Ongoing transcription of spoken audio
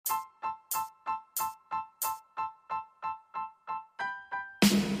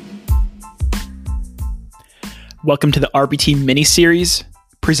Welcome to the RBT mini-series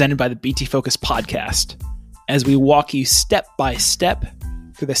presented by the BT Focus podcast, as we walk you step by step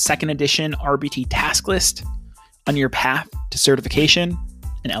through the second edition RBT task list on your path to certification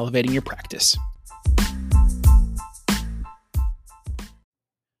and elevating your practice.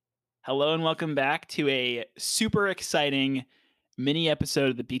 Hello and welcome back to a super exciting mini episode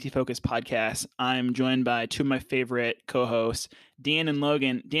of the BT Focus podcast. I'm joined by two of my favorite co-hosts, Dan and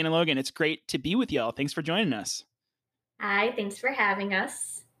Logan. Dan and Logan, it's great to be with y'all. Thanks for joining us. Hi, thanks for having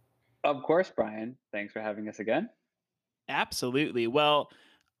us. Of course, Brian. Thanks for having us again. Absolutely. Well,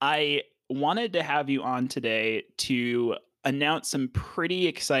 I wanted to have you on today to announce some pretty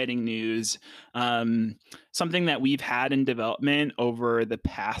exciting news, something that we've had in development over the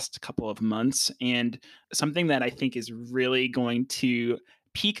past couple of months, and something that I think is really going to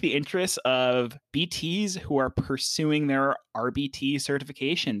pique the interest of BTs who are pursuing their RBT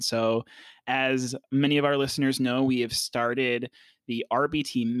certification. So, as many of our listeners know, we have started the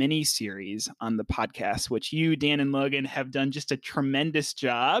RBT mini series on the podcast, which you, Dan and Logan, have done just a tremendous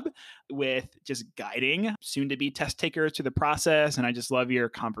job with just guiding soon to be test takers through the process. And I just love your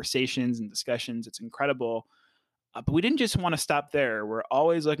conversations and discussions. It's incredible. But we didn't just want to stop there. We're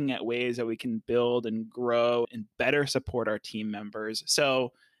always looking at ways that we can build and grow and better support our team members.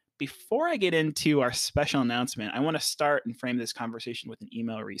 So before I get into our special announcement, I want to start and frame this conversation with an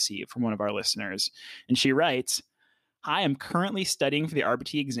email received from one of our listeners. And she writes, "Hi, I'm currently studying for the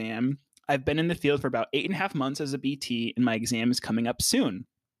RBT exam. I've been in the field for about 8.5 months as a BT, and my exam is coming up soon.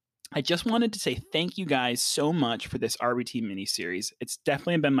 I just wanted to say thank you guys so much for this RBT mini-series. It's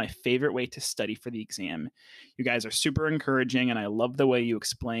definitely been my favorite way to study for the exam. You guys are super encouraging, and I love the way you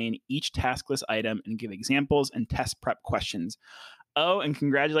explain each task list item and give examples and test prep questions. Oh, and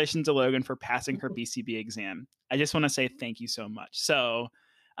congratulations to Logan for passing her BCB exam. I just want to say thank you so much." So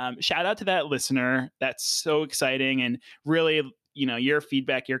shout out to that listener. That's so exciting. And really, your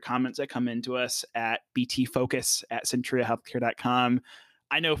feedback, your comments that come into us at btfocus@centuriahealthcare.com.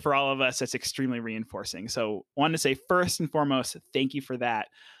 I know for all of us, that's extremely reinforcing. So wanted to say first and foremost, thank you for that.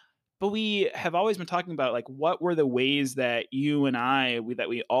 But we have always been talking about what were the ways that you and that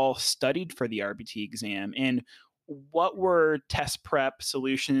we all studied for the RBT exam, and what were test prep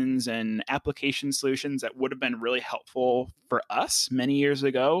solutions and application solutions that would have been really helpful for us many years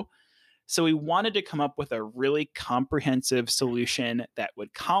ago. So we wanted to come up with a really comprehensive solution that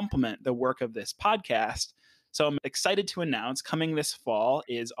would complement the work of this podcast. So I'm excited to announce coming this fall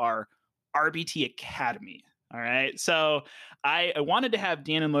is our RBT Academy. All right. So I wanted to have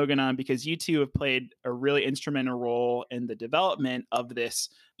Dan and Logan on because you two have played a really instrumental role in the development of this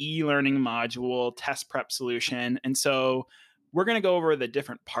e-learning module test prep solution. And so we're going to go over the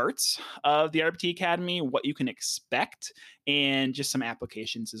different parts of the RBT Academy, what you can expect, and just some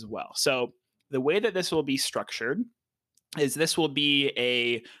applications as well. So the way that this will be structured is this will be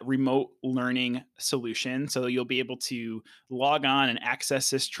a remote learning solution. So you'll be able to log on and access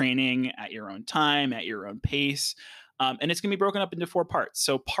this training at your own time, at your own pace. And it's going to be broken up into 4 parts.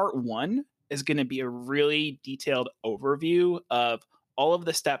 So part 1 is going to be a really detailed overview of all of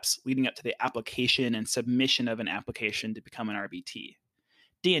the steps leading up to the application and submission of an application to become an RBT.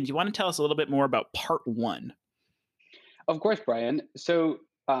 Dan, do you want to tell us a little bit more about part 1? Of course, Brian. So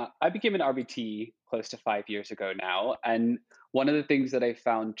I became an RBT close to 5 years ago now. And one of the things that I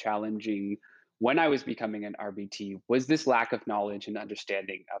found challenging when I was becoming an RBT was this lack of knowledge and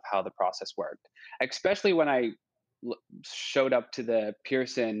understanding of how the process worked, especially when I showed up to the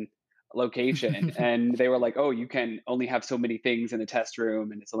Pearson location and they were like, "Oh, you can only have so many things in the test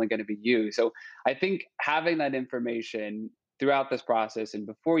room and it's only going to be you." So I think having that information throughout this process and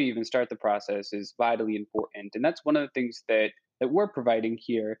before you even start the process is vitally important. And that's one of the things that we're providing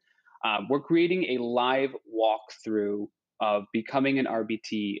here. We're creating a live walkthrough of becoming an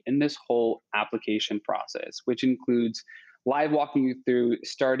RBT in this whole application process, which includes live walking you through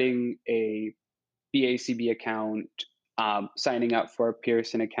starting a BACB account, signing up for a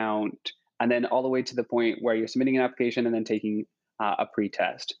Pearson account, and then all the way to the point where you're submitting an application and then taking a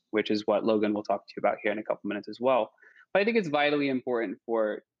pre-test, which is what Logan will talk to you about here in a couple minutes as well. But I think it's vitally important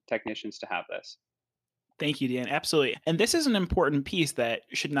for technicians to have this. Thank you, Dan. Absolutely. And this is an important piece that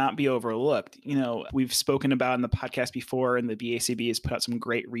should not be overlooked. We've spoken about in the podcast before, and the BACB has put out some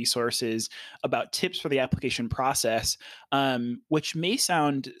great resources about tips for the application process, which may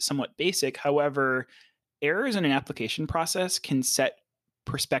sound somewhat basic. However, errors in an application process can set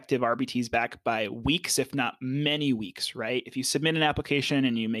prospective RBTs back by weeks, if not many weeks, right? If you submit an application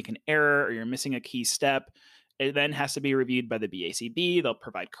and you make an error or you're missing a key step, It then has to be reviewed by the BACB. They'll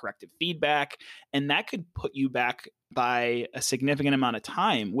provide corrective feedback, and that could put you back by a significant amount of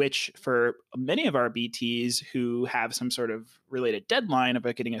time, which for many of our BTs who have some sort of related deadline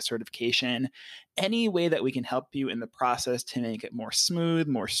about getting a certification, any way that we can help you in the process to make it more smooth,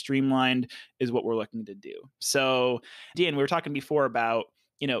 more streamlined is what we're looking to do. So, Dean, we were talking before about,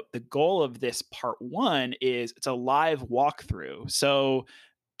 the goal of this part one is it's a live walkthrough. So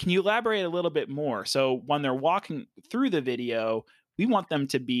can you elaborate a little bit more? So when they're walking through the video, we want them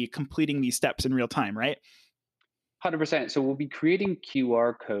to be completing these steps in real time, right? 100%. So we'll be creating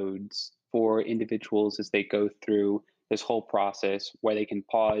QR codes for individuals as they go through this whole process where they can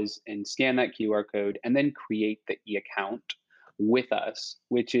pause and scan that QR code and then create the e-account with us,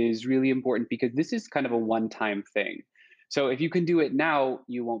 which is really important because this is kind of a one-time thing. So if you can do it now,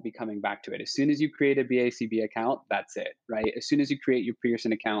 you won't be coming back to it. As soon as you create a BACB account, that's it, right? As soon as you create your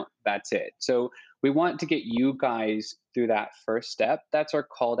Pearson account, that's it. So we want to get you guys through that first step. That's our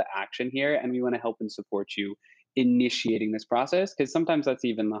call to action here. And we want to help and support you initiating this process because sometimes that's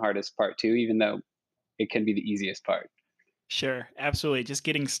even the hardest part too, even though it can be the easiest part. Sure, absolutely. Just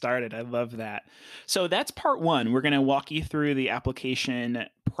getting started. I love that. So that's part one. We're going to walk you through the application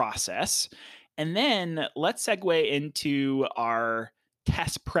process. And then let's segue into our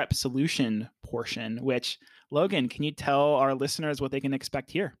test prep solution portion, which, Logan, can you tell our listeners what they can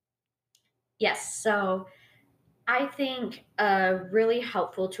expect here? Yes. So I think a really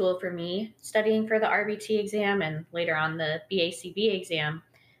helpful tool for me studying for the RBT exam and later on the BACB exam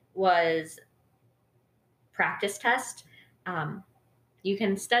was practice test. You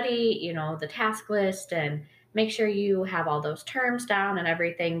can study, the task list and make sure you have all those terms down and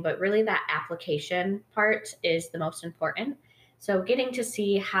everything, but really that application part is the most important. So getting to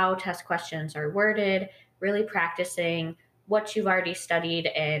see how test questions are worded, really practicing what you've already studied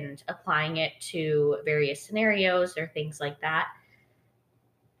and applying it to various scenarios or things like that.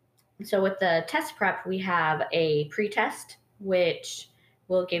 So with the test prep, we have a pre-test, which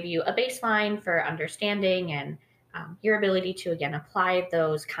will give you a baseline for understanding and your ability to, again, apply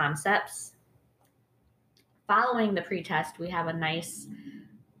those concepts. Following the pre-test, we have a nice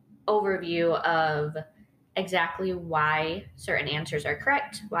overview of exactly why certain answers are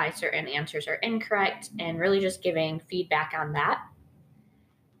correct, why certain answers are incorrect, and really just giving feedback on that.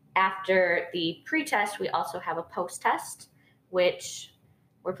 After the pre-test, we also have a post-test, which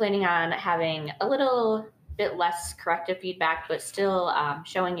we're planning on having a little bit less corrective feedback, but still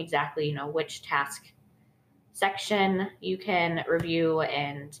showing exactly, which task section you can review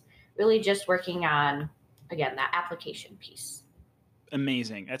and really just working on, again, that application piece.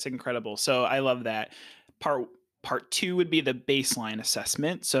 Amazing. That's incredible. So I love that. Part two would be the baseline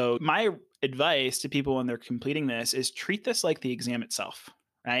assessment. So my advice to people when they're completing this is treat this like the exam itself,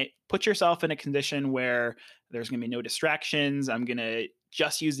 right? Put yourself in a condition where there's going to be no distractions. I'm going to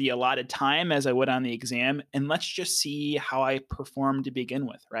just use the allotted time as I would on the exam. And let's just see how I perform to begin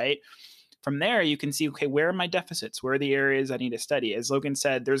with, right? From there, you can see, okay, where are my deficits? Where are the areas I need to study? As Logan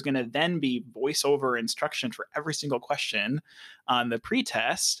said, there's going to then be voiceover instruction for every single question on the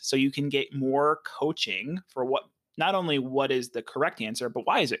pretest. So you can get more coaching for not only what is the correct answer, but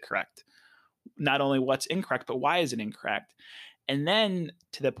why is it correct? Not only what's incorrect, but why is it incorrect? And then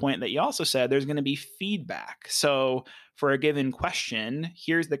to the point that you also said, there's going to be feedback. So for a given question,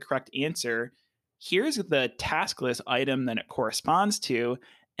 here's the correct answer. Here's the task list item that it corresponds to.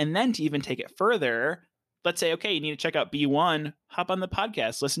 And then to even take it further, let's say, okay, you need to check out B1, hop on the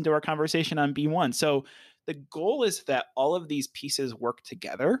podcast, listen to our conversation on B1. So the goal is that all of these pieces work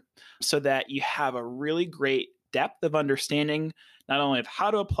together so that you have a really great depth of understanding, not only of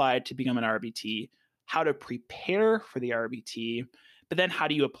how to apply to become an RBT, how to prepare for the RBT, but then how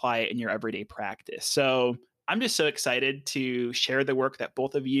do you apply it in your everyday practice. So I'm just so excited to share the work that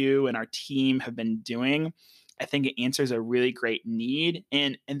both of you and our team have been doing. I think it answers a really great need.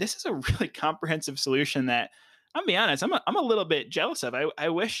 And this is a really comprehensive solution that, I'll be honest, I'm a little bit jealous of. I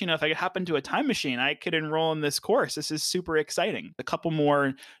wish, if I could hop into a time machine, I could enroll in this course. This is super exciting. A couple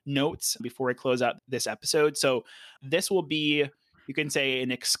more notes before I close out this episode. So this will be, you can say, an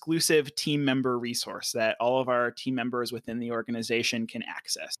exclusive team member resource that all of our team members within the organization can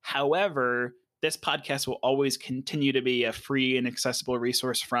access. However, this podcast will always continue to be a free and accessible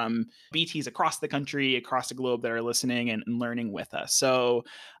resource from BTs across the country, across the globe that are listening and learning with us. So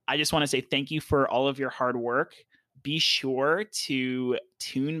I just want to say thank you for all of your hard work. Be sure to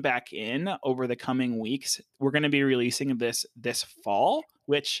tune back in over the coming weeks. We're going to be releasing this fall,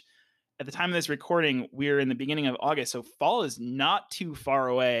 which at the time of this recording, we're in the beginning of August. So fall is not too far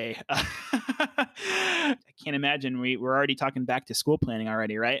away. I can't imagine we're already talking back to school planning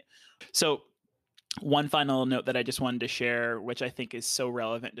already, right? So One final note that I just wanted to share, which I think is so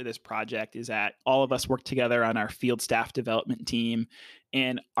relevant to this project, is that all of us work together on our field staff development team,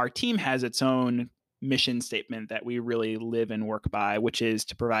 and our team has its own mission statement that we really live and work by, which is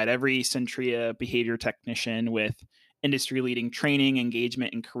to provide every Centria behavior technician with industry-leading training,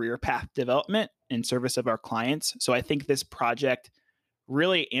 engagement, and career path development in service of our clients. So I think this project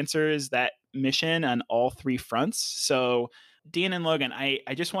really answers that mission on all three fronts. So Dan and Logan, I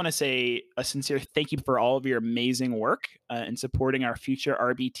just want to say a sincere thank you for all of your amazing work in supporting our future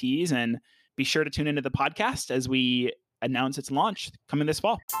RBTs, and be sure to tune into the podcast as we announce its launch coming this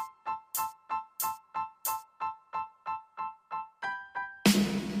fall.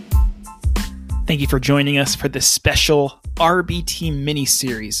 Thank you for joining us for this special RBT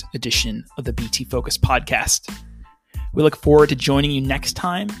mini-series edition of the BT Focus podcast. We look forward to joining you next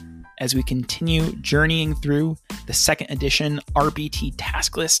time as we continue journeying through the second edition RBT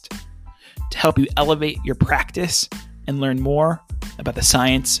task list to help you elevate your practice and learn more about the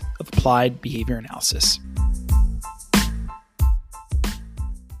science of applied behavior analysis.